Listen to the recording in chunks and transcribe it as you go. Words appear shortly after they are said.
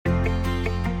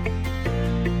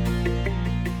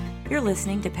You're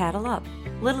listening to Paddle Up,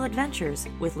 Little Adventures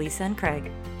with Lisa and Craig.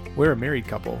 We're a married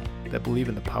couple that believe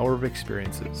in the power of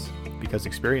experiences, because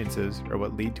experiences are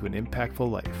what lead to an impactful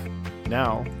life.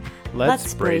 Now,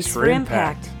 let's brace for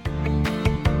impact.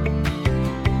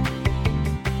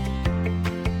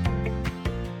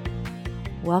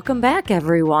 Welcome back,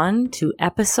 everyone, to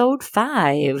episode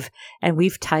 5, and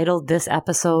we've titled this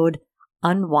episode,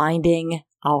 Unwinding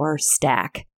Our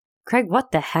Stack. Craig,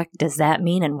 what the heck does that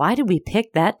mean, and why did we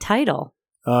pick that title?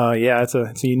 Yeah, it's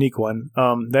a unique one.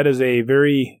 That is a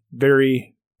very,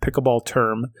 very pickleball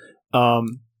term.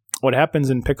 What happens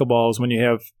in pickleball is when you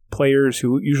have players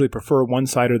who usually prefer one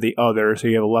side or the other, so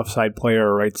you have a left side player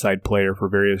or a right side player for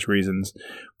various reasons,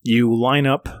 you line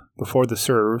up before the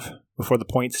serve, before the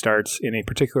point starts, in a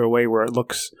particular way where it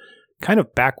looks kind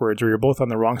of backwards, or you're both on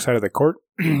the wrong side of the court,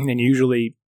 and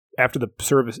usually after the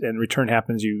service and return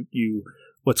happens, you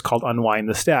what's called unwind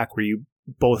the stack, where you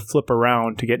both flip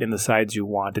around to get in the sides you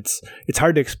want. It's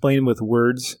hard to explain with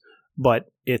words,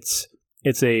 but it's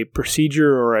a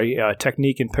procedure or a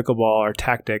technique in pickleball or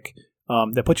tactic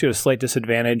that puts you at a slight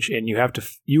disadvantage, and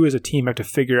you as a team have to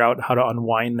figure out how to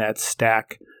unwind that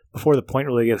stack before the point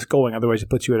really gets going. Otherwise, it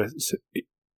puts you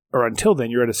until then,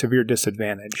 you're at a severe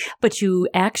disadvantage. But you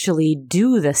actually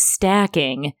do the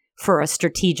stacking for a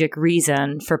strategic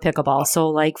reason for pickleball. So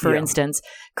like, for instance,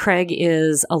 Craig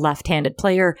is a left-handed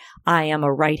player. I am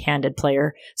a right-handed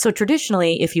player. So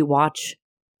traditionally, if you watch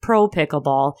pro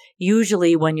pickleball,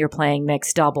 usually when you're playing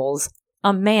mixed doubles,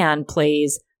 a man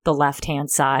plays the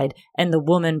left-hand side and the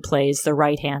woman plays the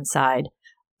right-hand side.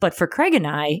 But for Craig and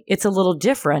I, it's a little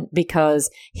different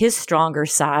because his stronger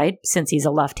side, since he's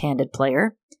a left-handed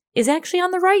player, is actually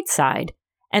on the right side.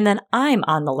 And then I'm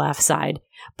on the left side.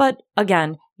 But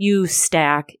again, you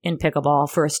stack in pickleball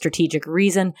for a strategic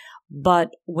reason. But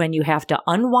when you have to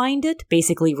unwind it,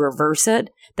 basically reverse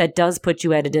it, that does put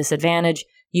you at a disadvantage.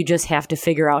 You just have to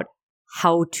figure out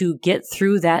how to get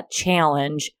through that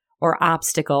challenge or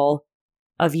obstacle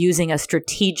of using a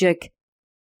strategic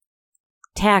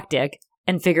tactic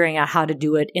and figuring out how to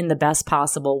do it in the best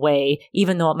possible way,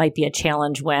 even though it might be a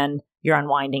challenge when you're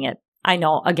unwinding it. I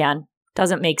know, again,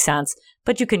 doesn't make sense,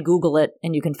 but you can Google it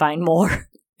and you can find more.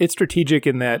 It's strategic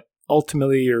in that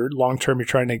ultimately or long-term you're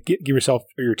trying to give yourself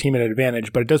or your team an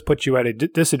advantage, but it does put you at a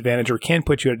disadvantage, or can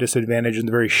put you at a disadvantage in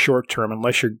the very short term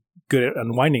unless you're good at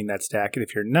unwinding that stack. And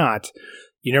if you're not,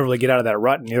 you never really get out of that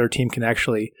rut, and the other team can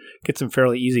actually get some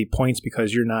fairly easy points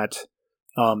because you're not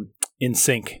in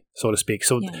sync, so to speak.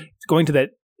 So going to that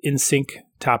in sync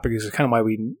topic is kind of why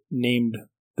we named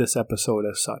this episode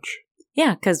as such.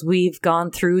 Yeah, because we've gone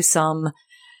through some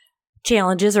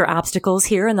challenges or obstacles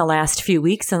here in the last few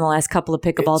weeks, in the last couple of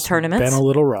pickleball tournaments. It's been a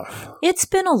little rough. It's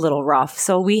been a little rough.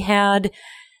 So we had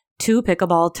 2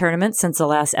 pickleball tournaments since the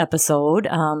last episode.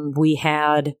 We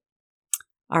had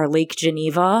our Lake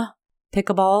Geneva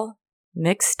pickleball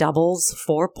mixed doubles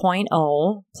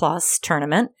 4.0 plus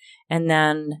tournament. And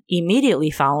then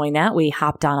immediately following that, we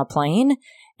hopped on a plane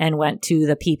and went to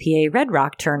the PPA Red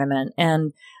Rock tournament.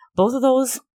 And both of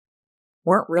those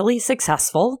weren't really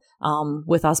successful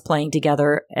with us playing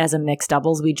together as a mixed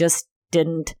doubles. We just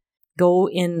didn't go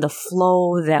in the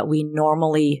flow that we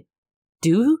normally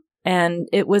do, and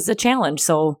it was a challenge.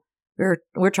 So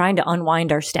we're trying to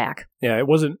unwind our stack. Yeah, it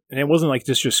wasn't like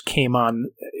this just came on.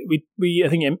 We I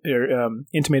think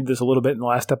intimated this a little bit in the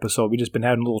last episode. We just been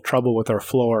having a little trouble with our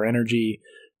flow, our energy,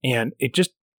 and it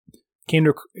just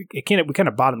we kind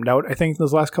of bottomed out. I think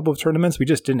those last couple of tournaments, we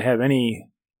just didn't have any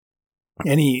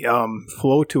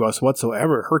flow to us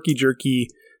whatsoever. Herky-jerky,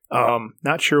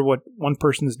 not sure what one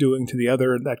person's doing to the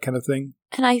other, that kind of thing.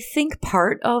 And I think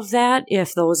part of that,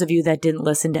 if those of you that didn't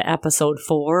listen to episode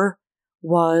 4,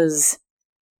 was,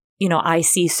 I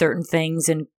see certain things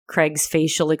in Craig's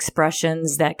facial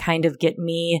expressions that kind of get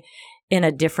me in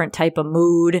a different type of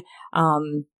mood.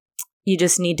 You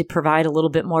just need to provide a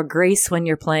little bit more grace when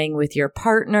you're playing with your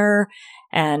partner.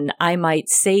 And I might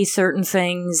say certain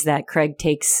things that Craig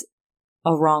takes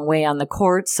a wrong way on the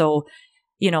court. So,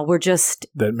 we're just...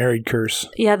 The married curse.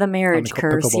 Yeah, the marriage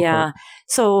curse. Yeah. Court.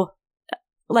 So,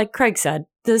 like Craig said,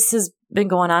 this has been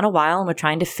going on a while and we're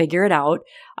trying to figure it out.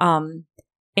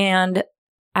 And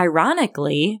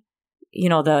ironically,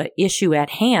 the issue at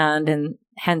hand, and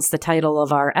hence the title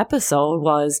of our episode,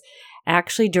 was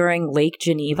actually during Lake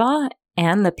Geneva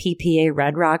and the PPA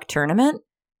Red Rock tournament.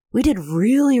 We did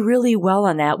really, really well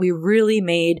on that. We really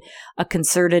made a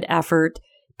concerted effort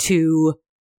to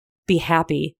be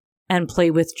happy and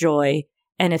play with joy.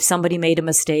 And if somebody made a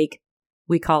mistake,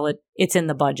 we call it's in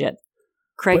the budget.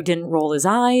 Craig didn't roll his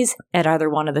eyes at either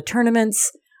one of the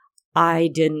tournaments. I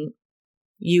didn't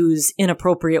use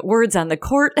inappropriate words on the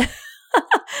court.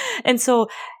 And so,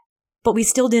 but we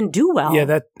still didn't do well. Yeah,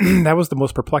 that was the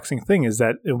most perplexing thing, is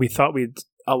that we thought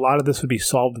a lot of this would be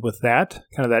solved with that,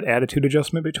 kind of that attitude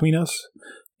adjustment between us.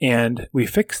 And we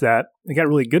fixed that. We got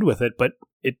really good with it, but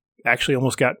it actually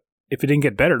almost got, if it didn't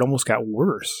get better, it almost got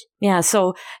worse. Yeah,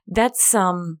 so that's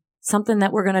something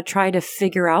that we're going to try to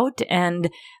figure out and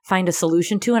find a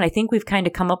solution to. And I think we've kind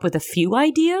of come up with a few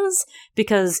ideas,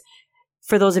 because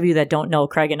for those of you that don't know,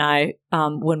 Craig and I,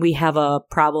 when we have a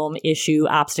problem, issue,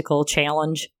 obstacle,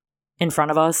 challenge in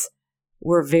front of us,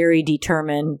 we're very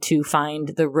determined to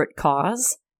find the root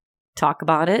cause, talk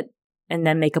about it, and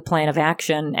then make a plan of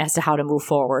action as to how to move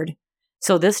forward.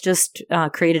 So this just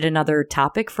created another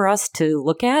topic for us to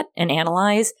look at and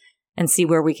analyze and see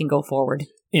where we can go forward.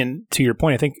 And to your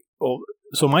point, I think,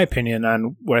 so my opinion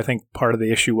on what I think part of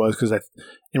the issue was, because and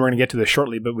we're going to get to this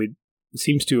shortly, but it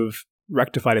seems to have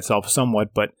rectified itself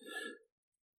somewhat, but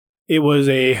it was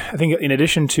I think in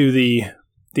addition to the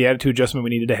attitude adjustment we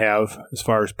needed to have as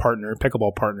far as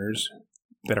pickleball partners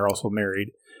that are also married,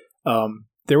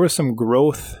 there was some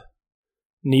growth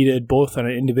needed both on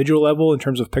an individual level in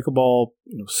terms of pickleball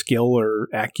skill or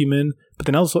acumen, but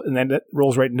then also, and then that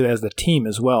rolls right into as the team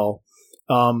as well.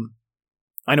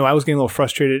 I know I was getting a little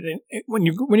frustrated when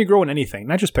you grow in anything,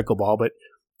 not just pickleball, but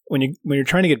when you're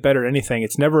trying to get better at anything,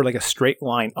 it's never like a straight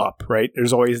line up, right?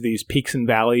 There's always these peaks and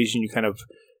valleys, and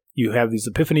you have these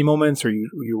epiphany moments, or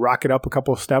you rock it up a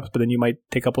couple of steps, but then you might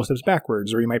take a couple of steps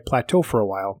backwards, or you might plateau for a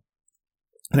while.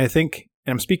 And I think,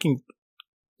 and I'm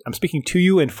speaking to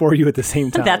you and for you at the same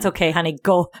time. That's okay, honey.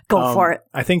 Go for it.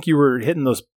 I think you were hitting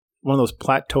one of those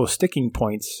plateau sticking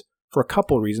points for a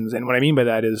couple of reasons. And what I mean by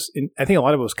that is, I think a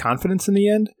lot of it was confidence in the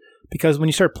end, because when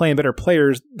you start playing better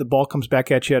players, the ball comes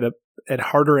back at you at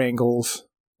harder angles,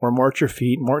 or more at your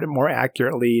feet, more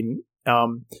accurately.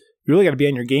 And you really got to be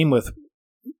on your game with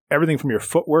everything from your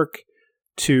footwork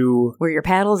to where your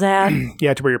paddle's at.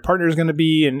 Yeah, to where your partner is going to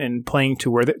be, and playing to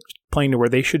where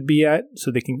they should be at,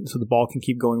 so the ball can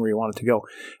keep going where you want it to go.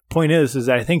 Point is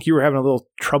that I think you were having a little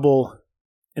trouble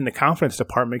in the confidence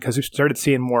department, because you started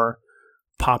seeing more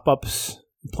pop-ups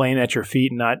playing at your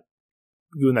feet and not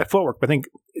doing that footwork. But I think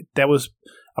that was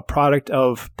a product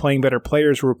of playing better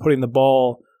players who were putting the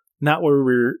ball not where we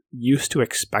were used to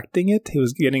expecting it. It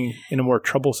was getting in a more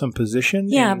troublesome position.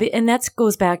 Yeah, and that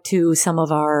goes back to some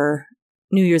of our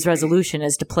New Year's resolution,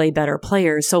 is to play better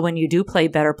players. So when you do play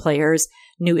better players,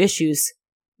 new issues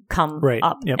come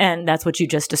up. Yep. And that's what you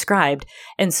just described.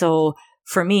 And so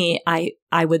for me,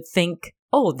 I would think,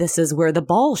 oh, this is where the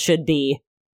ball should be.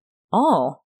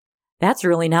 Oh, that's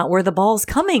really not where the ball's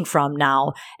coming from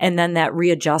now. And then that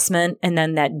readjustment, and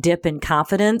then that dip in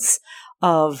confidence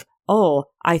of, oh,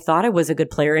 I thought I was a good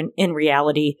player. And in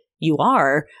reality, you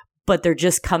are, but they're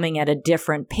just coming at a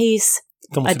different pace,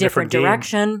 a different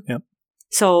direction. Yep.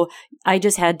 So I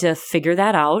just had to figure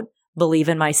that out, believe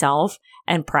in myself,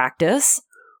 and practice.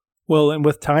 Well, and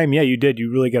with time, yeah, you did. You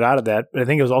really got out of that. But I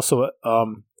think it was also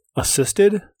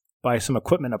assisted by some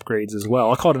equipment upgrades as well.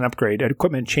 I'll call it an upgrade, an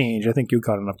equipment change. I think you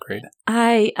call it an upgrade.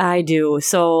 I do.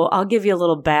 So I'll give you a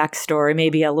little backstory,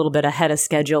 maybe a little bit ahead of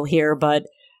schedule here, but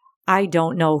I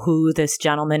don't know who this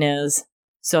gentleman is.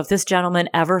 So if this gentleman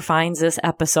ever finds this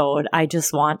episode, I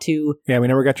just want to... Yeah, we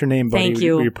never got your name, buddy. Thank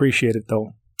you. We appreciate it,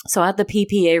 though. So at the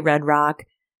PPA Red Rock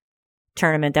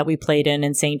tournament that we played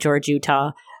in St. George,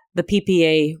 Utah, the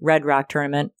PPA Red Rock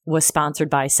tournament was sponsored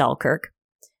by Selkirk.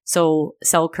 So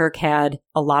Selkirk had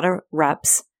a lot of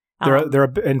reps.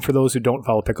 And for those who don't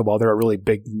follow pickleball, they're a really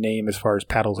big name as far as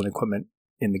paddles and equipment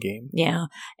in the game. Yeah.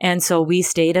 And so we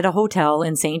stayed at a hotel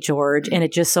in St. George, and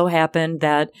it just so happened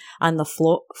that on the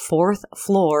fourth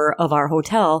floor of our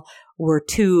hotel were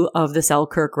two of the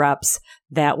Selkirk reps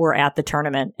that were at the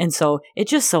tournament. And so it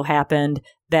just so happened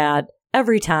that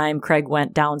every time Craig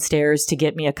went downstairs to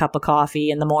get me a cup of coffee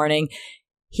in the morning,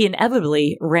 he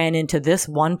inevitably ran into this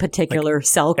one particular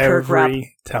Selkirk rep.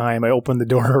 Every time I opened the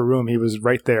door of a room, he was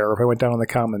right there. Or if I went down on the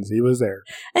commons, he was there.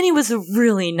 And he was a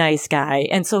really nice guy.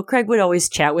 And so Craig would always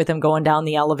chat with him going down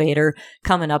the elevator,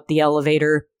 coming up the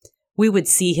elevator. We would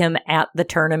see him at the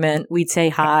tournament. We'd say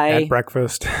hi. At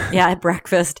breakfast. Yeah, at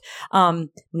breakfast.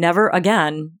 Never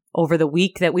again, over the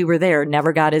week that we were there,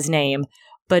 never got his name.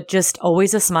 But just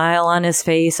always a smile on his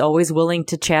face, always willing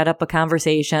to chat up a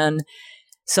conversation.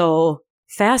 So...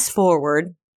 fast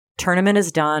forward, tournament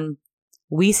is done.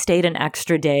 We stayed an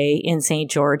extra day in St.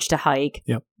 George to hike.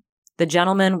 Yep. The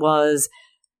gentleman was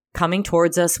coming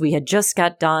towards us. We had just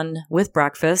got done with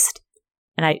breakfast.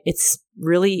 And it's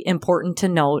really important to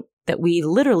note that we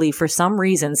literally, for some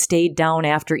reason, stayed down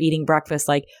after eating breakfast,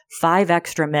 like 5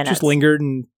 extra minutes. Just lingered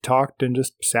and talked and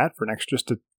just sat for an extra,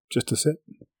 just to sit.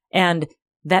 And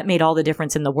that made all the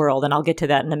difference in the world. And I'll get to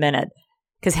that in a minute.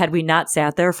 Because had we not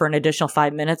sat there for an additional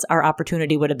 5 minutes, our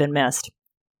opportunity would have been missed.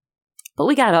 But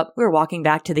we got up, we were walking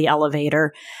back to the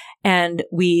elevator, and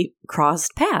we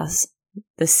crossed paths.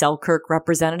 The Selkirk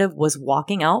representative was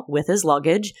walking out with his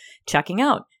luggage, checking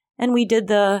out. And we did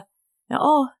the,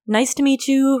 oh, nice to meet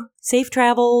you, safe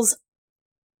travels.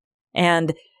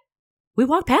 And we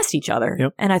walked past each other.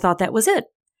 Yep. And I thought that was it.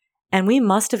 And we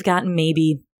must have gotten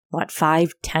maybe,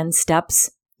 5-10 steps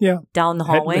down the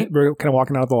hallway. We're kind of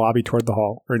walking out of the lobby toward the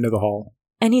hall, or into the hall.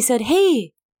 And he said,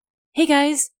 hey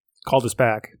guys. Called us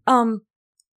back.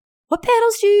 What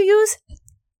paddles do you use?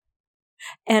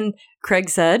 And Craig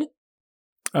said,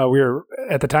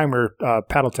 at the time, we were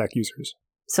Paddle Tech users.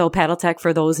 So Paddle Tech,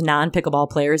 for those non-pickleball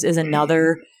players, is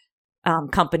another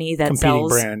company that competing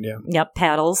sells brand,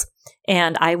 paddles.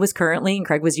 And I was currently, and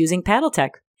Craig was using Paddle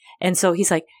Tech. And so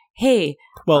he's like, hey.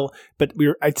 Well, but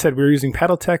I said we were using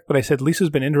Paddle Tech, but I said Lisa's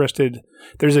been interested.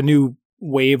 There's a new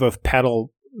wave of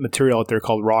paddle material out there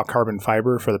called raw carbon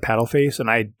fiber for the paddle face. And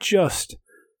I just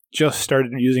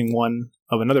started using one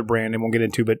of another brand I won't get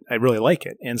into, but I really like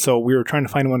it. And so we were trying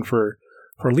to find one for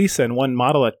Lisa, and one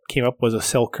model that came up was a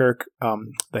Selkirk,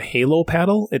 the Halo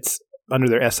paddle. It's under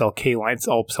their SLK line. It's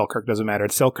all Selkirk, doesn't matter.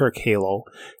 It's Selkirk Halo.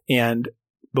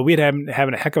 But we had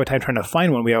having a heck of a time trying to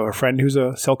find one. We have a friend who's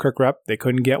a Selkirk rep. They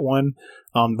couldn't get one.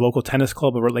 The local tennis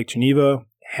club over at Lake Geneva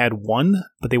had one,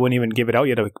 but they wouldn't even give it out.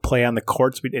 You had to play on the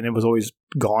courts, and it was always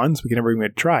gone, so we could never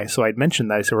even try. So I'd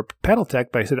mentioned that. I said, we're Paddle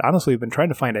Tech, but I said, honestly, we've been trying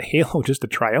to find a Halo just to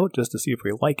try out, just to see if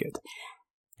we like it.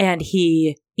 And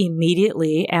he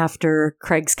immediately, after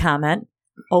Craig's comment,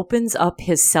 opens up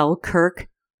his Selkirk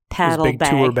paddle big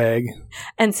tour bag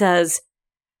and says,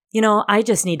 I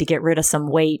just need to get rid of some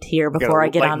weight here before I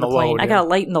get on the plane. I got to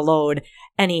lighten the load.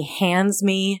 And he hands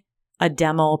me a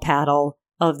demo paddle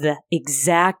of the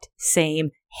exact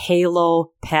same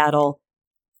Halo paddle.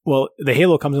 Well, the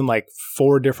Halo comes in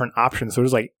 4 different options. So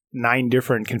there's 9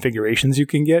 different configurations you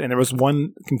can get. And there was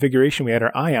one configuration we had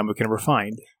our eye on, but we could never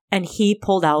find. And he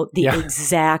pulled out the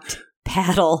exact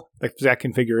paddle. The exact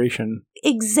configuration.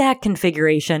 Exact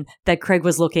configuration that Craig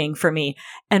was looking for me.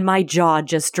 And my jaw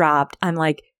just dropped. I'm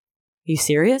like, are you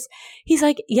serious? He's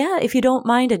like, yeah, if you don't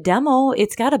mind a demo,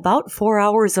 it's got about 4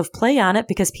 hours of play on it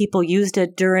because people used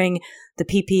it during the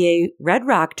PPA Red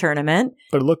Rock tournament.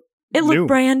 But it looked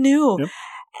brand new. Yep.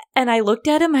 And I looked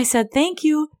at him. I said, thank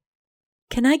you.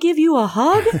 Can I give you a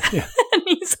hug? And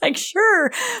he's like, sure.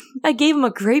 I gave him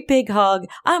a great big hug.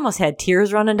 I almost had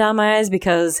tears running down my eyes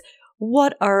because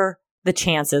what are the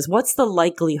chances? What's the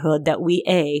likelihood that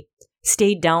we,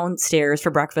 stayed downstairs for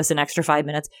breakfast an extra 5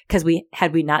 minutes? Because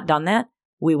had we not done that,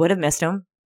 we would have missed him,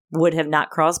 would have not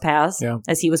crossed paths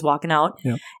as he was walking out.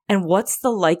 Yeah. And what's the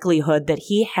likelihood that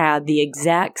he had the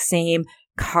exact same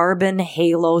carbon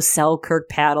Halo Selkirk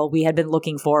paddle we had been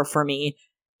looking for me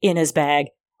in his bag?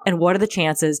 And what are the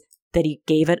chances that he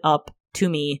gave it up to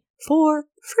me for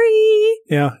free?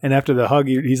 Yeah. And after the hug,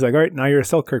 he's like, all right, now you're a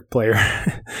Selkirk player.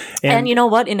 and you know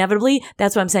what? Inevitably,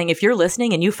 that's what I'm saying. If you're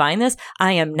listening and you find this,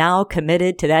 I am now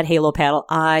committed to that Halo paddle.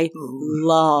 I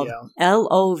love,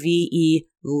 LOVE,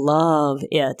 love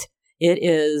it. It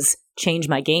is changed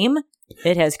my game.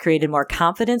 It has created more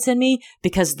confidence in me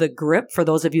because the grip, for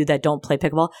those of you that don't play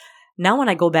pickleball, now when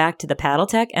I go back to the Paddle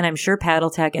Tech, and I'm sure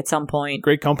Paddle Tech at some point,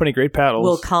 great company, great paddles,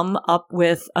 will come up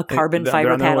with a carbon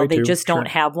fiber paddle. They just don't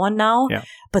have one now. Yeah.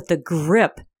 But the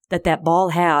grip that ball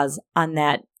has on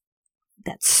that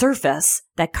surface,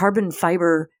 that carbon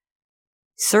fiber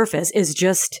surface, is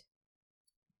just,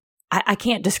 I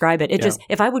can't describe it. It just,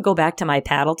 if I would go back to my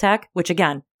Paddle Tech, which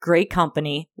again, great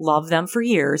company, love them for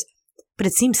years, but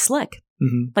it seems slick.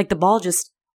 Mm-hmm. Like the ball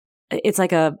just, it's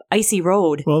like a icy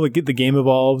road. Well, the game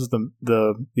evolves,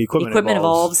 the equipment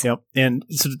evolves. Yep. And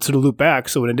so to loop back,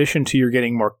 so in addition to you're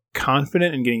getting more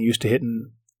confident and getting used to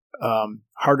hitting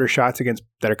harder shots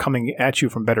that are coming at you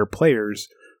from better players,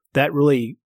 that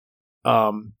really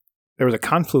there was a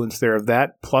confluence there of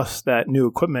that plus that new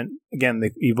equipment, again,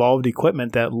 the evolved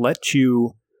equipment that lets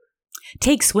you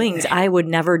take swings I would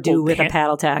never do with a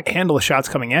Paddle Tech. Handle the shots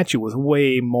coming at you with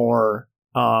way more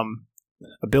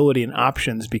ability and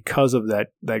options because of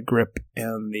that grip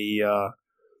and the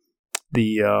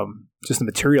just the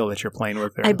material that you're playing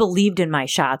with there. I believed in my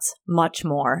shots much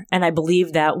more, and I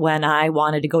believed that when I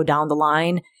wanted to go down the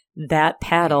line, that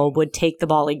paddle would take the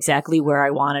ball exactly where I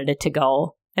wanted it to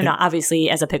go. And obviously,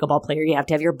 as a pickleball player, you have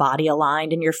to have your body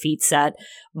aligned and your feet set,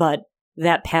 but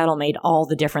that paddle made all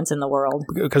the difference in the world.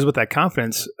 Because with that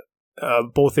confidence,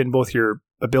 both your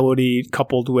ability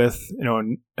coupled with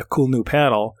a cool new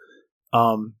paddle,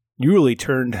 you really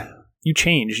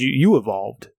changed, you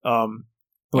evolved.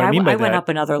 What I mean by I went up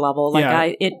another level.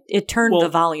 Like it turned the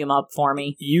volume up for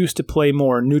me. You used to play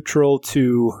more neutral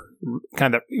to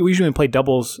kind of, we usually play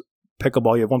doubles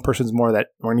pickleball. You have one person's more that,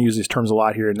 we're going to use these terms a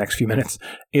lot here in the next few minutes.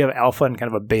 You have alpha and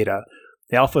kind of a beta.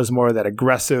 The alpha is more of that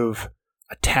aggressive,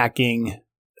 attacking,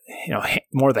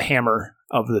 more the hammer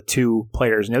of the two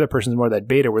players. And the other person is more that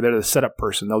beta where they're the setup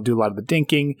person. They'll do a lot of the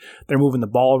dinking. They're moving the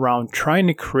ball around, trying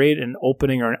to create an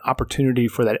opening or an opportunity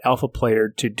for that alpha player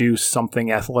to do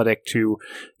something athletic to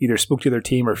either spook the other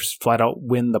team or flat out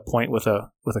win the point with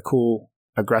a cool,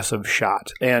 aggressive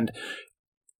shot. And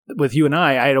with you and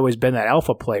I had always been that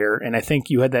alpha player. And I think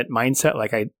you had that mindset,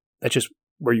 that's just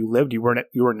where you lived. You weren't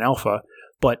an alpha.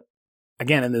 But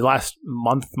again, in the last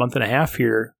month and a half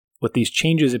here, with these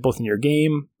changes both in your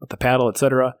game, with the paddle,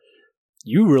 etc.,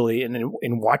 you really, and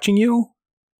in watching you,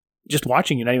 just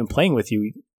watching you, not even playing with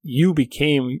you, you've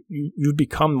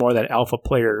become more that alpha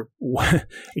player.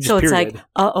 So it's like,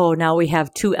 now we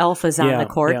have two alphas on the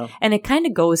court. Yeah. And it kind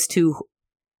of goes to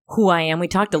who I am. We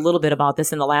talked a little bit about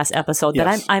this in the last episode,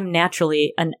 that I'm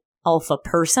naturally an alpha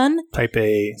person. Type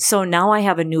A. So now I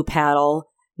have a new paddle.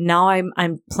 Now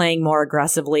I'm playing more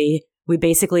aggressively. We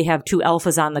basically have two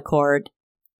alphas on the court.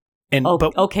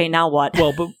 Okay, now what?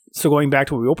 So going back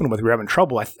to what we opened with, we were having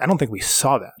trouble. I don't think we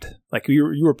saw that. Like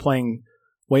you were playing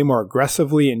way more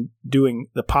aggressively and doing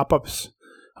the pop-ups.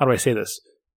 How do I say this?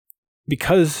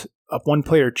 Because if one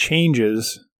player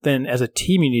changes, then as a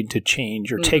team you need to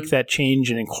change or take that change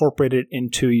and incorporate it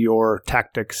into your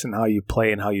tactics and how you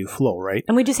play and how you flow, right?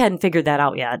 And we just hadn't figured that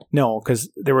out yet. No,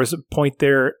 because there was a point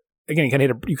there. Again, you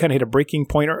kind of hit a breaking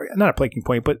point, or not a breaking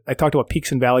point, but I talked about peaks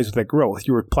and valleys with that growth.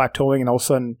 You were plateauing, and all of a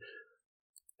sudden,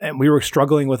 and we were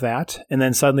struggling with that. And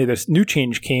then suddenly this new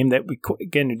change came that we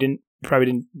probably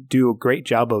didn't do a great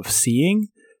job of seeing.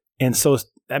 And so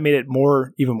that made it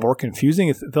even more confusing.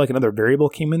 I feel like another variable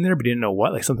came in there, but you didn't know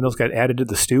what. Like something else got added to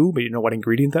the stew, but you didn't know what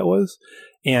ingredient that was.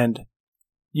 And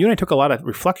you and I took a lot of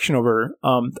reflection over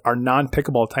our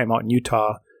non-pickleball time out in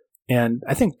Utah. And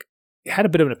I think had a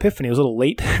bit of an epiphany. It was a little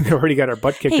late. We already got our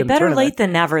butt kicked in the tournament. Better late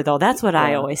than never, though. That's what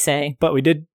I always say. But we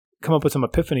did come up with some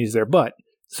epiphanies there. But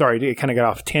sorry, it kind of got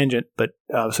off tangent. But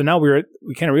so now we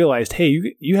kind of realized, hey,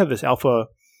 you have this alpha,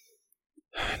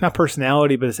 not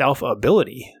personality, but this alpha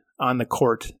ability on the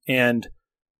court. And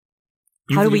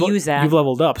how do we use that? You've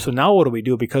leveled up. So now what do we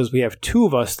do? Because we have two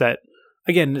of us that,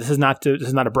 again, this is not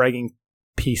a bragging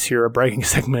piece here, a bragging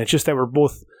segment. It's just that we're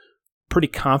both pretty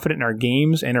confident in our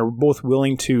games and are both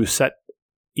willing to set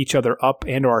each other up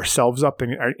and ourselves up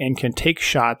and can take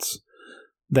shots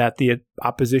that the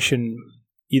opposition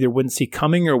either wouldn't see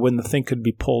coming or wouldn't think could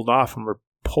be pulled off, and we're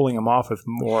pulling them off with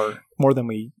more than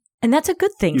we. And that's a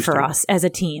good thing for us as a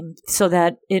team, so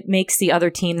that it makes the other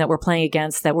team that we're playing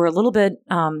against that we're a little bit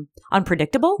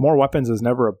unpredictable. More weapons is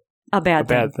never a bad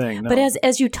thing. No. But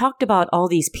as you talked about all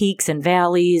these peaks and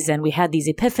valleys, and we had these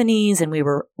epiphanies, and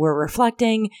we're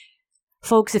reflecting.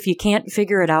 Folks, if you can't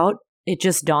figure it out, it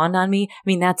just dawned on me. I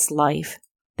mean, that's life.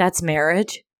 That's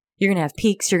marriage. You're going to have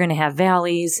peaks. You're going to have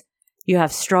valleys. You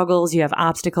have struggles. You have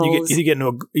obstacles. You get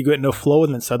no flow,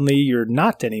 and then suddenly you're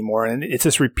not anymore. And it's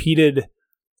this repeated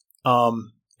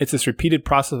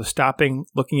process of stopping,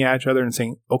 looking at each other, and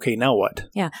saying, "Okay, now what?"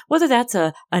 Yeah, whether that's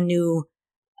a new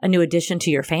addition to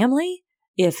your family,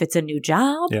 if it's a new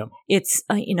job, it's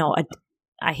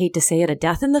I hate to say it, a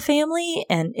death in the family.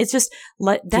 And it's just,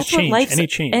 that's what life's,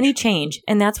 any change.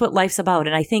 And that's what life's about.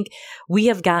 And I think we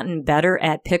have gotten better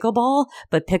at pickleball,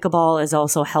 but pickleball has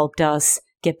also helped us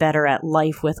get better at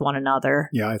life with one another.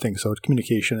 Yeah, I think so. It's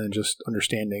communication and just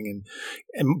understanding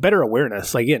and better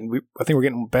awareness. Like, again, I think we're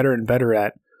getting better and better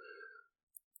at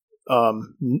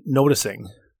noticing,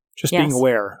 just being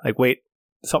aware. Like, wait,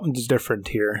 something's different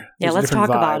here. There's let's talk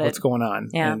about it. What's going on?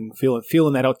 Yeah. And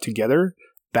feeling that out together.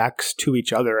 Backs to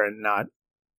each other and not,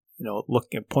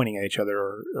 looking, pointing at each other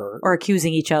or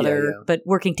accusing each other, but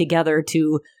working together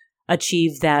to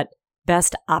achieve that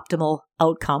best optimal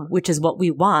outcome, which is what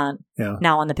we want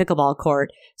now on the pickleball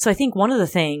court. So I think one of the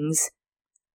things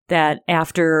that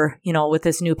after, with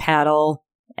this new paddle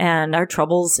and our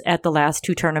troubles at the last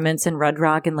two tournaments in Red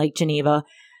Rock and Lake Geneva,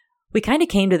 we kind of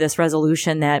came to this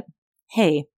resolution that,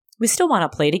 hey, we still want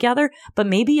to play together, but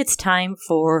maybe it's time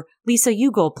for Lisa,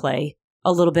 you go play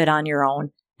a little bit on your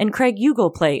own. And Craig, you go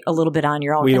play a little bit on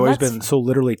your own. We'd always been so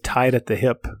literally tied at the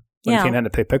hip when it came down to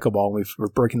play pickleball. We're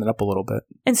breaking that up a little bit.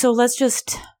 And so let's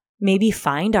just maybe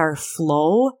find our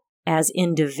flow as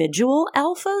individual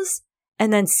alphas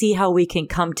and then see how we can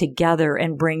come together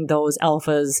and bring those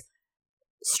alphas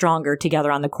stronger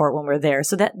together on the court when we're there.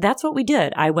 So that's what we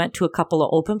did. I went to a couple of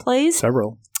open plays.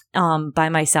 Several. By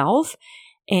myself.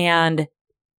 And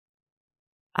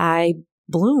I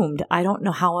bloomed. I don't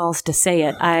know how else to say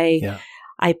it.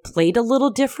 I played a little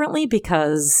differently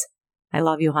because I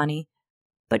love you, honey,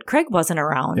 but Craig wasn't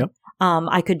around. Yep.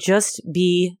 I could just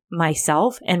be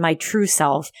myself and my true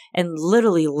self and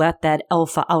literally let that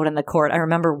alpha out in the court. I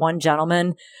remember one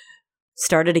gentleman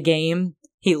started a game.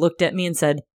 He looked at me and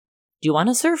said, "Do you want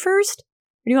to serve first?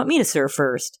 Or do you want me to serve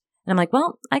first?" And I'm like,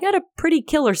 "Well, I got a pretty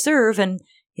killer serve." And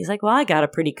he's like, "Well, I got a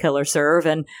pretty killer serve."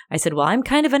 And I said, "Well, I'm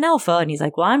kind of an alpha." And he's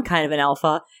like, "Well, I'm kind of an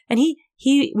alpha." And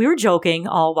we were joking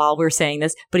all while we were saying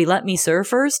this, but he let me serve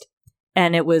first.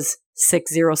 And it was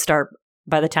 6-0 start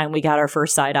by the time we got our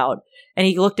first side out. And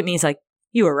he looked at me, he's like,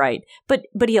 "You were right." But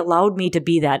he allowed me to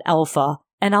be that alpha.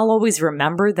 And I'll always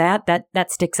remember that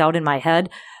sticks out in my head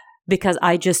because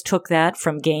I just took that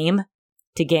from game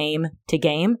to game to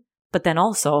game. But then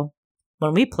also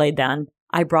when we played then,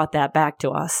 I brought that back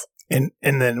to us. And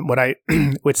then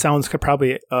which sounds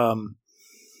probably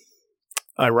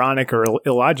ironic or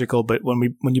illogical, but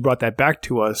when you brought that back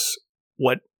to us,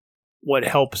 what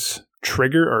helps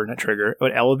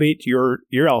what elevate your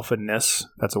alphaness,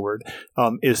 that's a word,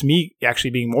 is me actually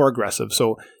being more aggressive.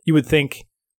 So you would think,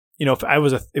 if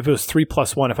it was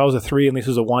 3+1, if I was a 3 and Lisa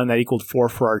was a 1, that equaled 4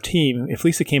 for our team. If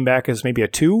Lisa came back as maybe a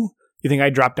 2, you think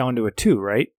I'd drop down to a 2,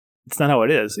 right? It's not how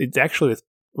it is. It's actually,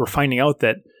 we're finding out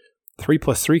that 3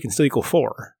 + 3 can still equal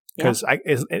 4. Because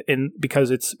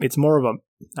it's more of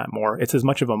it's as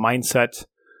much of a mindset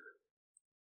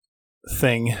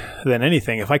thing than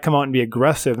anything. If I come out and be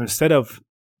aggressive instead of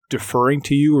deferring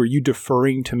to you or you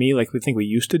deferring to me like we think we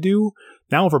used to do,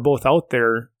 now if we're both out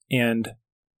there and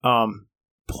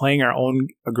playing our own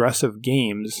aggressive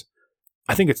games,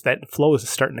 I think it's that flow is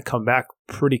starting to come back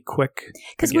pretty quick.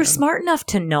 Because we're smart enough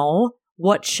to know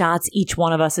what shots each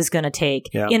one of us is going to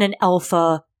take in an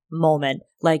alpha moment.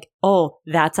 Like, oh,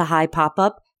 that's a high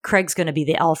pop-up. Craig's going to be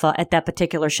the alpha at that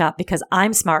particular shot because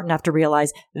I'm smart enough to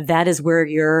realize that is where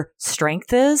your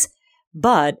strength is.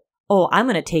 But, I'm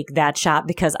going to take that shot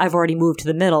because I've already moved to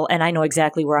the middle and I know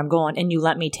exactly where I'm going and you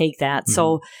let me take that. Mm-hmm.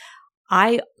 So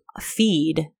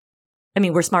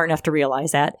we're smart enough to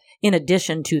realize that. In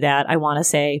addition to that, I want to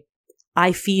say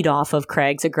I feed off of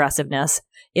Craig's aggressiveness.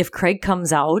 If Craig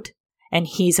comes out and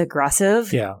he's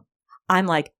aggressive, I'm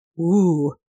like,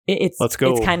 ooh. Let's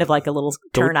go. It's kind of like a little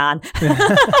turn on.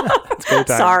 Let's go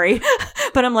time. Sorry.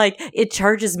 But I'm like, it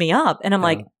charges me up. And I'm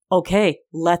like, okay,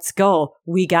 let's go.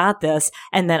 We got this.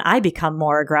 And then I become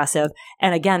more aggressive.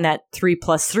 And again, that 3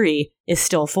 + 3 is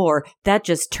still 4. That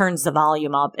just turns the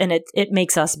volume up and it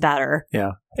makes us better.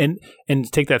 Yeah. And to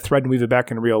take that thread and weave it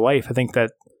back in real life, I think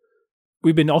that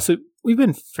we've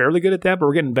been fairly good at that, but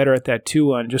we're getting better at that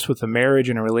too on just with a marriage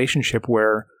and a relationship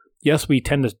where, yes, we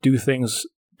tend to do things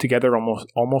together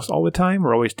almost all the time.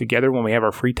 We're always together when we have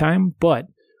our free time, but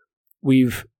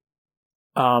we've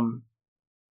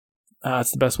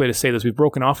that's the best way to say this. We've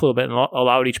broken off a little bit and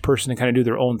allowed each person to kind of do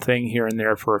their own thing here and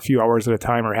there for a few hours at a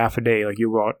time or half a day. Like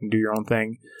you go out and do your own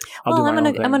thing. I'm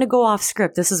going to go off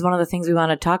script. This is one of the things we want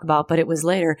to talk about, but it was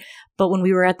later. But when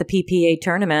we were at the PPA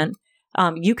tournament,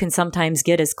 you can sometimes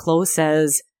get as close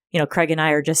as, Craig and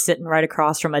I are just sitting right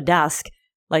across from a desk,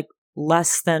 like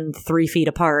less than 3 feet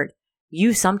apart.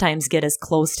 You sometimes get as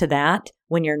close to that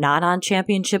when you're not on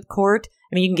championship court.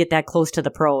 You can get that close to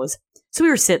the pros. So we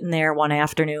were sitting there one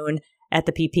afternoon at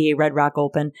the PPA Red Rock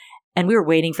Open, and we were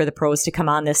waiting for the pros to come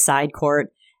on this side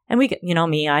court. And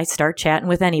I start chatting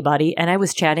with anybody, and I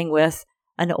was chatting with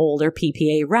an older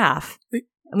PPA ref.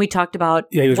 And we talked about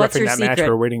he was what's your that secret? Match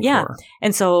we're waiting for.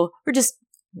 And so we're just,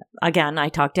 again, I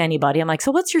talked to anybody. I'm like,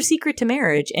 so what's your secret to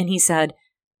marriage? And he said,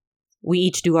 we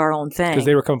each do our own thing. Because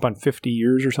they were coming up on 50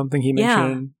 years or something, he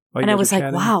mentioned. Yeah. And I was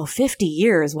like, wow, 50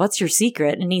 years. What's your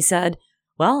secret? And he said,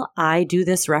 well, I do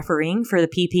this refereeing for the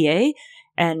PPA.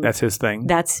 And that's his thing.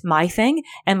 That's my thing.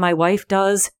 And my wife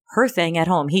does her thing at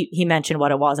home. He mentioned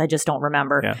what it was. I just don't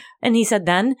remember. Yeah. And he said,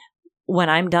 then when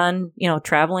I'm done,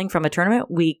 traveling from a tournament,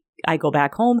 I go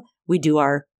back home. We do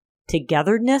our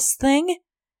togetherness thing.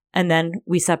 And then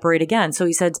we separate again. So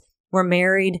he said, we're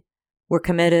married. We're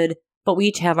committed. But we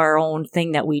each have our own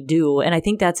thing that we do. And I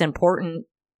think that's important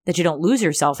that you don't lose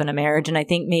yourself in a marriage. And I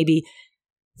think maybe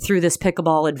through this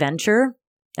pickleball adventure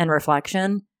and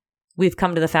reflection, we've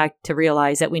come to the fact to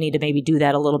realize that we need to maybe do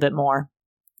that a little bit more.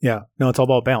 Yeah. No, it's all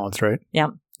about balance, right? Yeah.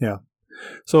 Yeah.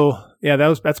 So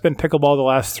that's been pickleball the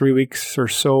last 3 weeks or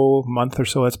so, month or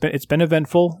so. It's been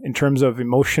eventful in terms of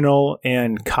emotional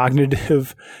and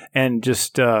cognitive and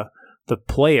just the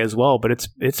play as well, but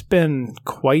it's been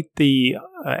quite the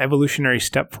evolutionary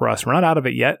step for us. We're not out of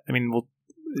it yet.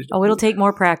 It'll take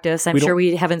more practice. I'm sure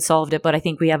we haven't solved it, but I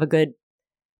think we have a good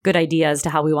idea as to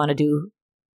how we want to do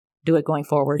do it going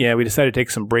forward. Yeah, we decided to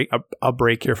take a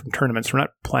break here from tournaments. We're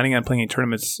not planning on playing any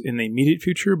tournaments in the immediate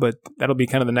future, but that'll be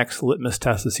kind of the next litmus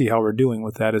test to see how we're doing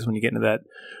with that, is when you get into that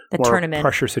more tournament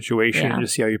pressure situation, and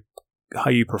just see how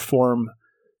you perform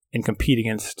and compete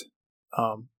against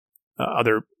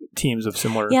other teams of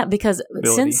similar because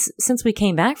ability. since we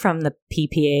came back from the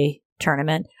PPA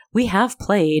tournament, we have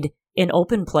played in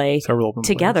open play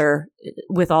together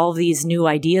with all these new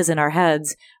ideas in our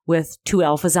heads with 2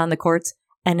 alphas on the courts,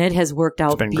 and it has worked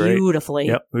out beautifully.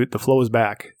 Great. Yep, the flow is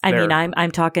back. I mean,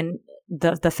 I'm talking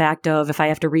the fact of, if I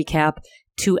have to recap,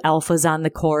 2 alphas on the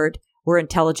court, we're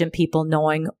intelligent people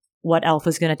knowing what alpha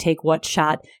is going to take what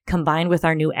shot, combined with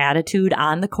our new attitude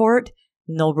on the court,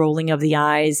 no rolling of the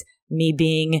eyes, me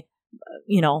being,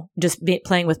 just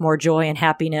playing with more joy and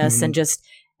happiness, and just,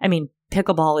 I mean,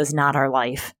 pickleball is not our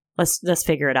life. Let's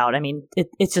figure it out. I mean,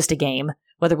 it's just a game,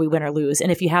 whether we win or lose.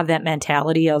 And if you have that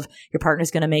mentality of your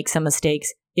partner's going to make some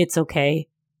mistakes, it's okay,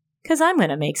 because I'm going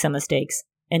to make some mistakes,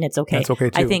 and it's okay. That's okay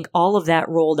too. I think all of that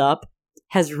rolled up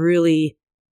has really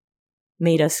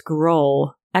made us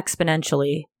grow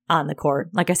exponentially on the court.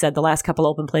 Like I said, the last couple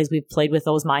open plays, we've played with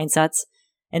those mindsets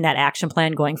and that action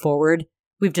plan going forward.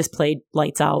 We've just played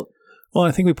lights out. Well,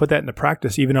 I think we put that into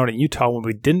practice even out in Utah when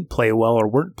we didn't play well or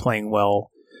weren't playing well.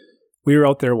 We were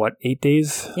out there, 8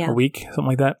 days a week, something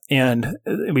like that. And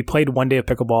we played one day of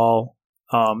pickleball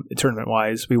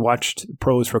tournament-wise. We watched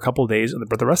pros for a couple of days.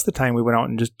 But the rest of the time, we went out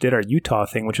and just did our Utah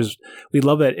thing, which is, we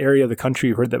love that area of the country.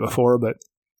 You've heard that before, but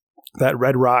that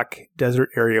Red Rock desert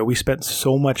area, we spent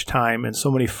so much time and so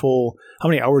many how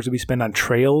many hours did we spend on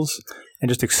trails and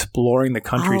just exploring the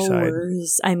countryside?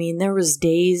 Hours. I mean, there was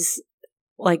days,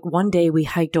 like one day we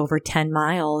hiked over 10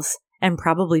 miles and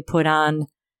probably put on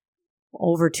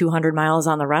over 200 miles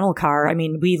on the rental car. I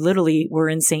mean, we literally were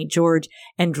in St. George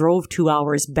and drove 2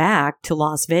 hours back to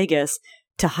Las Vegas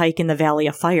to hike in the Valley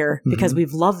of Fire, because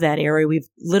we've loved that area. We've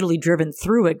literally driven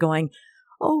through it going,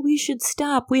 oh, we should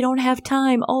stop. We don't have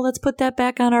time. Oh, let's put that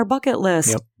back on our bucket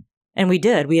list. Yep. And we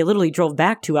did. We literally drove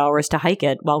back 2 hours to hike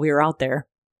it while we were out there.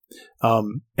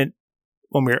 And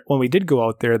when we did go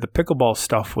out there, the pickleball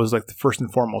stuff was like the first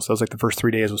and foremost. That was like the first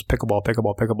 3 days was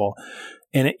pickleball.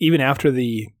 And even after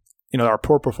the our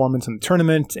poor performance in the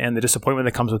tournament and the disappointment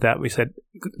that comes with that, we said,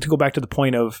 to go back to the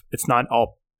point of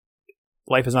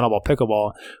life is not all about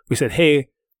pickleball. We said, hey,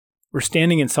 we're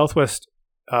standing in Southwest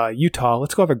Utah.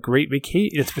 Let's go have a great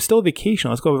vacation. It's still a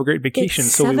vacation. Let's go have a great vacation.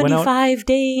 So we went out.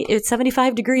 It's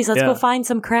 75 degrees. Let's go find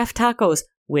some craft tacos,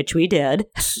 which we did.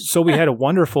 So we had a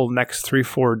wonderful next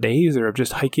 3-4 days there of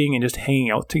just hiking and just hanging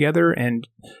out together. And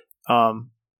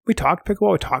we talked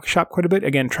pickleball. We talked shop quite a bit.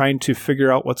 Again, trying to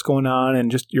figure out what's going on, and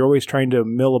just you're always trying to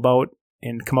mill about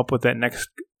and come up with that next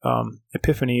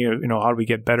epiphany. How do we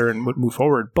get better and move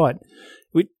forward? But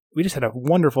we just had a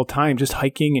wonderful time just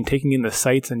hiking and taking in the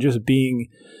sights and just being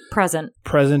present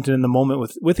in the moment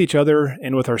with each other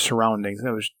and with our surroundings.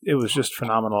 It was just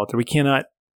phenomenal out there. We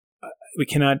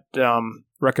cannot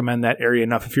recommend that area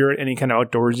enough. If you're any kind of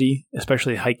outdoorsy,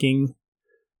 especially hiking,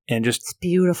 and just it's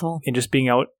beautiful, and just being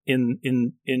out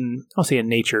in I'll say in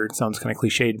nature. It sounds kind of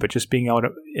cliched, but just being out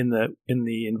in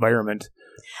the environment.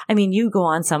 I mean, you go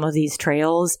on some of these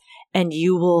trails and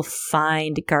you will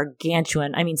find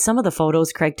gargantuan. I mean, some of the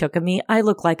photos Craig took of me, I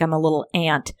look like I'm a little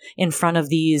ant in front of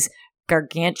these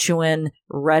gargantuan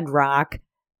red rock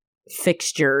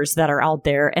fixtures that are out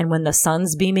there. And when the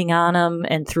sun's beaming on them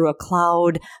and through a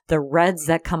cloud, the reds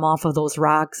that come off of those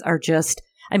rocks are just,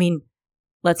 I mean,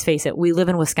 let's face it, we live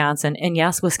in Wisconsin, and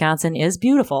yes, Wisconsin is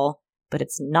beautiful, but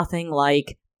it's nothing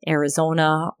like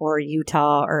Arizona or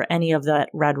Utah or any of that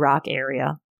red rock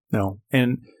area. No.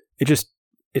 And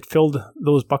it filled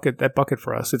that bucket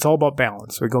for us. It's all about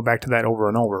balance. We go back to that over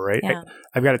and over, right? Yeah.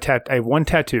 I've got I have one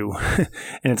tattoo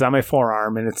and it's on my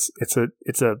forearm, and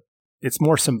it's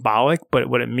more symbolic,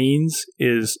 but what it means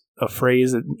is a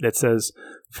phrase that says,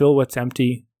 fill what's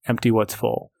empty, empty what's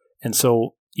full. And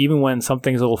so even when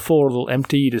something's a little full or a little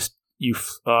empty, you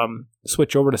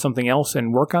switch over to something else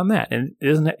and work on that. And it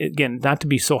isn't, again, not to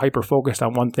be so hyper-focused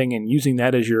on one thing and using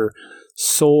that as your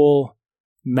sole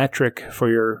metric for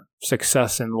your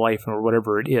success in life or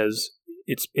whatever it is.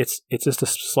 It's just a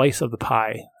slice of the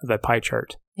pie, of that pie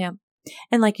chart. Yeah.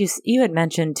 And like you had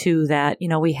mentioned too that,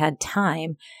 we had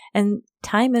time, and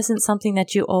time isn't something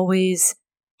that you always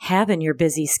have in your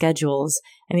busy schedules.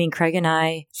 I mean, Craig and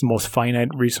I... It's the most finite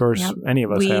resource any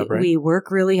of us have, right? We work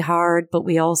really hard, but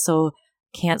we also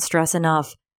can't stress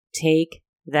enough, take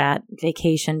that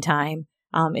vacation time.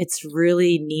 It's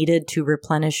really needed to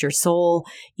replenish your soul,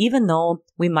 even though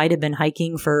we might have been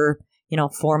hiking for,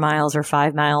 4 miles or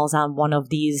 5 miles on one of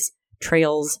these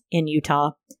trails in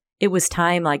Utah. it was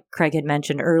time, like Craig had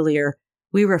mentioned earlier,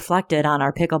 we reflected on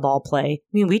our pickleball play.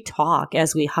 I mean, we talk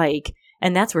as we hike,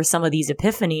 and that's where some of these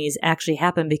epiphanies actually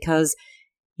happen because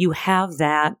you have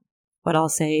that, what I'll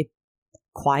say,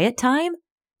 quiet time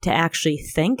to actually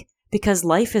think, because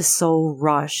life is so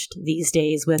rushed these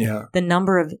days with the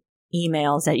number of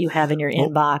emails that you have in your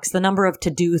inbox, the number of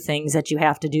to-do things that you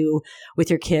have to do with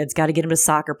your kids, got to get them to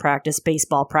soccer practice,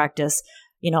 baseball practice,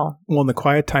 Well, and the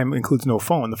quiet time includes no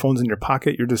phone. The phone's in your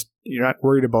pocket. You're not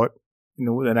worried about,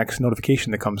 the next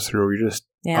notification that comes through. You're just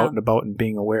out and about and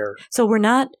being aware. So we're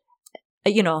not,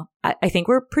 I think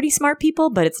we're pretty smart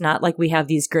people, but it's not like we have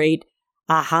these great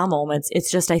aha moments.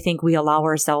 It's just, I think we allow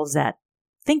ourselves that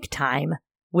think time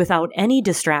without any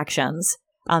distractions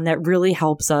that really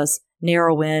helps us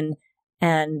narrow in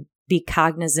and be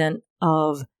cognizant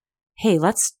of, hey,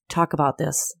 let's talk about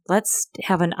this. Let's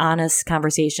have an honest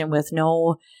conversation with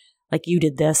no, like, you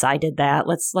did this, I did that.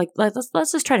 Let's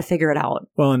just try to figure it out.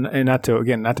 Well, and not to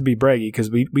be braggy,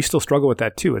 because we still struggle with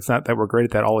that too. It's not that we're great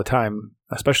at that all the time,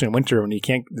 especially in winter when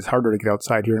it's harder to get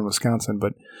outside here in Wisconsin,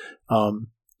 but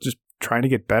just trying to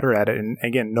get better at it. And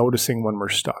again, noticing when we're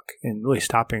stuck and really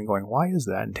stopping and going, why is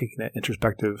that? And taking that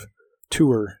introspective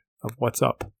tour of what's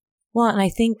up. Well, and I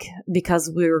think because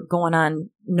we're going on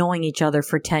knowing each other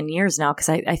for 10 years now, because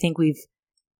I think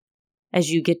as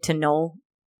you get to know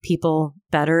people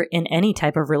better in any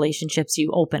type of relationships,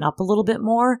 you open up a little bit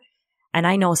more. And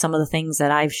I know some of the things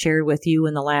that I've shared with you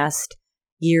in the last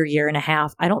year and a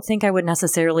half, I don't think I would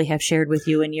necessarily have shared with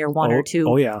you in year 1 or 2.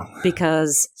 Oh, yeah.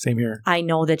 Because same here. I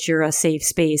know that you're a safe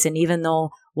space. And even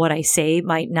though what I say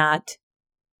might not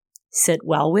sit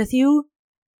well with you,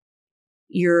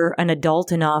 you're an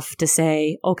adult enough to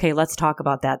say, okay, let's talk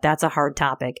about that. That's a hard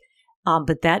topic.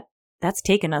 But that's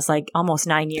taken us like almost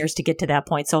 9 years to get to that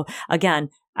point. So again,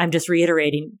 I'm just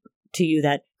reiterating to you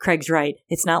that Craig's right.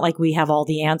 It's not like we have all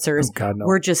the answers. Oh, God, no.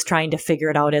 We're just trying to figure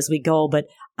it out as we go. But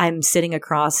I'm sitting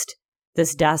across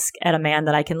this desk at a man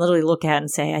that I can literally look at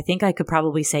and say, I think I could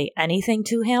probably say anything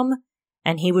to him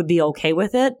and he would be okay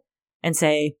with it and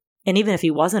say, and even if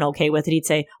he wasn't okay with it, he'd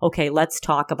say, okay, let's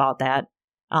talk about that.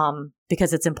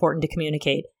 Because it's important to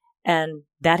communicate. And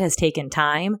that has taken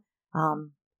time.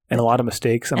 And a lot of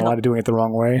mistakes and a lot of doing it the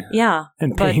wrong way. Yeah.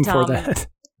 And paying for that.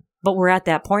 But we're at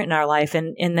that point in our life.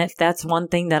 And if that's one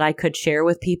thing that I could share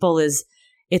with people is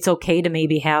it's okay to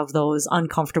maybe have those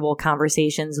uncomfortable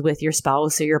conversations with your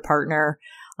spouse or your partner.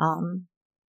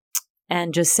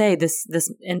 And just say this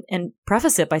and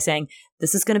preface it by saying,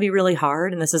 this is going to be really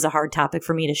hard. And this is a hard topic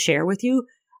for me to share with you.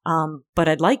 But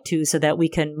I'd like to so that we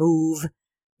can move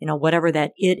whatever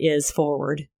that it is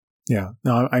forward. Yeah.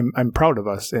 No, I'm proud of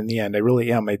us in the end. I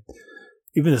really am.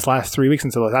 Even this last 3 weeks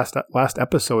since the last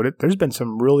episode, there's been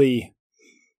some really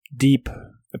deep,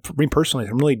 for me personally,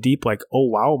 some really deep, like, oh,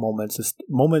 wow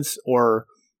moments or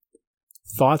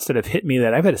thoughts that have hit me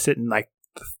that I've had to sit and like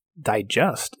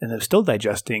digest, and I'm still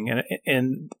digesting.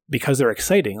 And because they're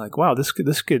exciting, like, wow, this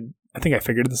could, I think I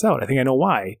figured this out. I think I know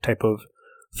why type of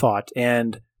thought.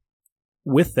 And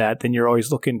with that, then you're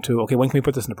always looking to, okay, when can we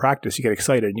put this into practice? You get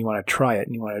excited and you want to try it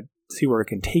and you want to see where it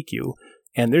can take you.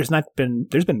 And there's been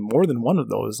more than one of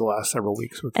those the last several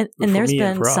weeks. And there's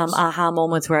been some aha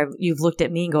moments where you've looked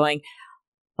at me going,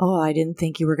 oh, I didn't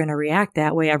think you were going to react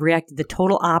that way. I've reacted the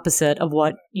total opposite of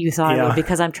what you thought I would,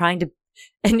 because I'm trying to,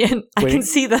 and I can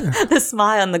see the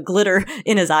smile and the glitter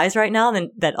in his eyes right now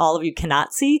that all of you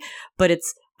cannot see. But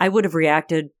I would have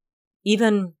reacted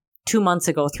even 2 months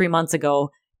ago, 3 months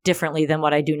ago, differently than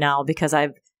what I do now, because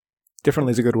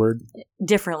differently is a good word.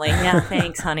 Differently. Yeah.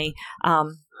 Thanks, honey.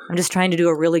 I'm just trying to do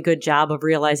a really good job of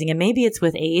realizing, and maybe it's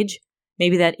with age.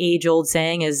 Maybe that age-old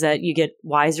saying is that you get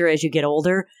wiser as you get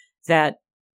older, that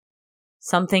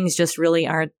some things just really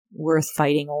aren't worth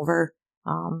fighting over.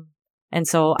 And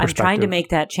so I'm trying to make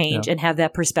that change and have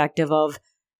that perspective of,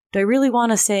 do I really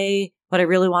want to say what I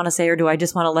really want to say, or do I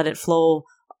just want to let it flow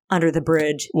under the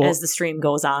bridge as the stream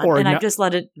goes on, and I just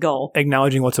let it go?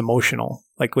 Acknowledging what's emotional,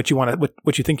 like what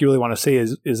you think you really want to say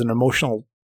is an emotional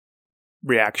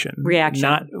reaction,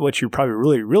 not what you probably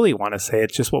really, really want to say.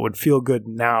 It's just what would feel good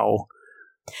now.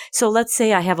 So let's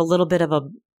say I have a little bit of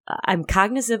I'm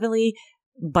cognitively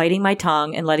biting my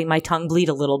tongue and letting my tongue bleed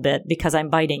a little bit because I'm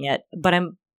biting it, but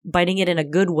I'm biting it in a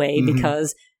good way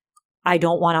because I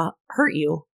don't want to hurt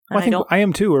you. Well, I think I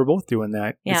am too. We're both doing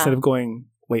that. Yeah. Instead of going,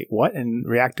 wait, what? And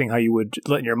reacting how you would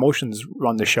let your emotions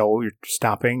run the show. You're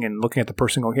stopping and looking at the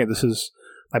person going, okay, this is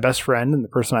my best friend and the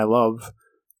person I love,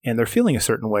 and they're feeling a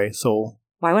certain way. So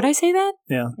why would I say that?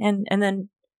 Yeah. And then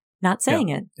not saying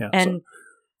it. Yeah. And so,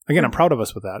 again, I'm proud of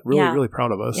us with that. Really, really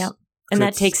proud of us. Yeah. And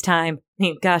that takes time. I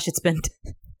mean, gosh, it's been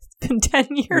been 10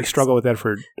 years. We struggled with that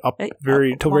for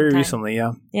very recently.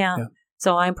 Yeah. Yeah.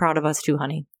 So I'm proud of us too,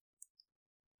 honey.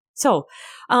 So,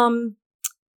 on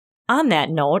that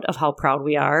note of how proud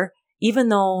we are, even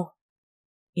though,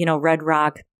 Red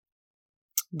Rock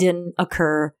didn't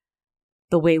occur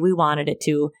the way we wanted it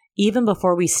to, even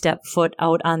before we stepped foot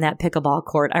out on that pickleball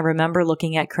court, I remember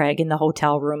looking at Craig in the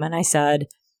hotel room and I said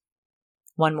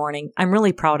one morning, I'm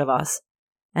really proud of us.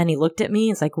 And he looked at me.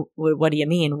 He's like, what do you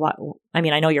mean? What? I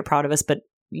mean, I know you're proud of us, but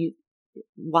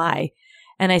why?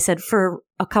 And I said, for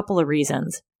a couple of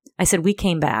reasons. I said, we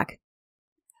came back.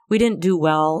 We didn't do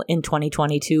well in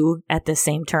 2022 at this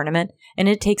same tournament. And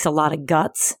it takes a lot of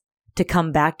guts to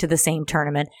come back to the same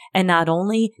tournament. And not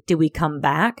only did we come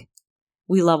back,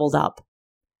 we leveled up.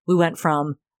 We went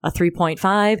from a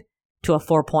 3.5 to a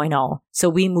 4.0. So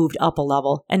we moved up a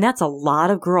level. And that's a lot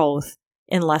of growth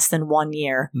in less than 1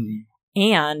 year. Mm-hmm.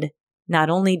 And not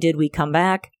only did we come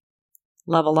back,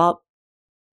 level up,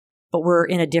 but we're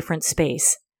in a different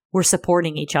space. We're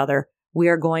supporting each other. We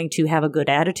are going to have a good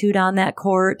attitude on that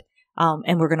court,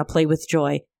 and we're going to play with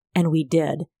joy. And we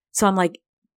did. So I'm like,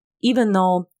 even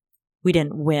though we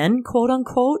didn't win, quote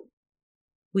unquote,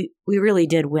 we really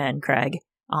did win, Craig,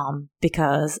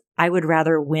 because I would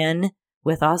rather win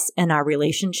with us and our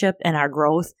relationship and our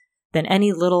growth than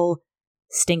any little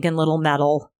stinking little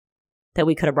medal that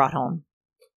we could have brought home.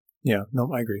 Yeah,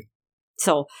 no, I agree.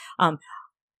 So,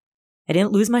 I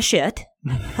didn't lose my shit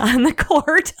on the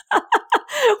court,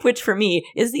 which for me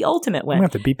is the ultimate win. I'm going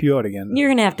to have to beep you out again. You're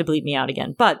going to have to bleep me out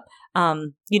again. But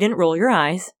you didn't roll your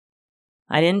eyes.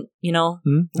 I didn't,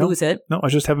 lose it. No, I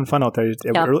was just having fun out there.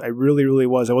 I really, really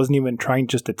was. I wasn't even trying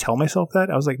just to tell myself that.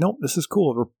 I was like, nope, this is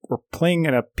cool. We're playing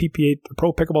in a PPA,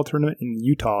 Pro Pickleball tournament in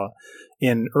Utah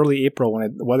in early April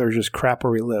when the weather was just crap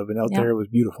where we live. And out there it was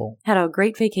beautiful. Had a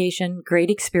great vacation, great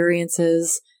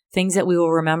experiences, things that we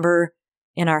will remember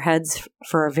in our heads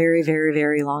for a very, very,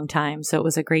 very long time. So it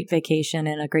was a great vacation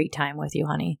and a great time with you,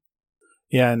 honey.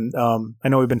 Yeah, and I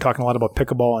know we've been talking a lot about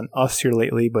pickleball and us here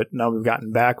lately, but now we've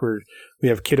gotten back. We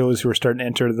have kiddos who are starting to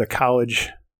enter the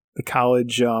college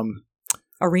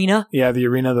arena. Yeah, the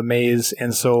arena, the maze,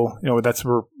 and so that's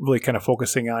what we're really kind of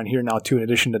focusing on here now too. In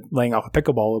addition to laying off a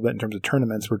pickleball a little bit in terms of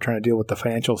tournaments, we're trying to deal with the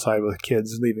financial side with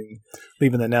kids leaving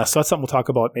the nest. So that's something we'll talk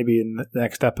about maybe in the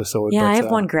next episode. Yeah, I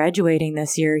have one graduating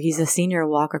this year. He's a senior.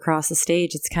 Walk across the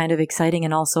stage. It's kind of exciting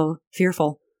and also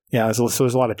fearful. Yeah, so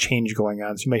there's a lot of change going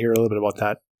on. So you may hear a little bit about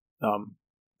that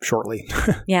shortly.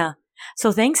 Yeah.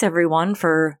 So thanks, everyone,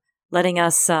 for letting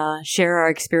us share our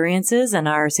experiences and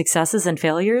our successes and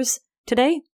failures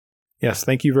today. Yes,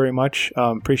 thank you very much.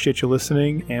 Appreciate you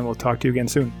listening, and we'll talk to you again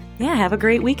soon. Yeah, have a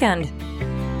great weekend.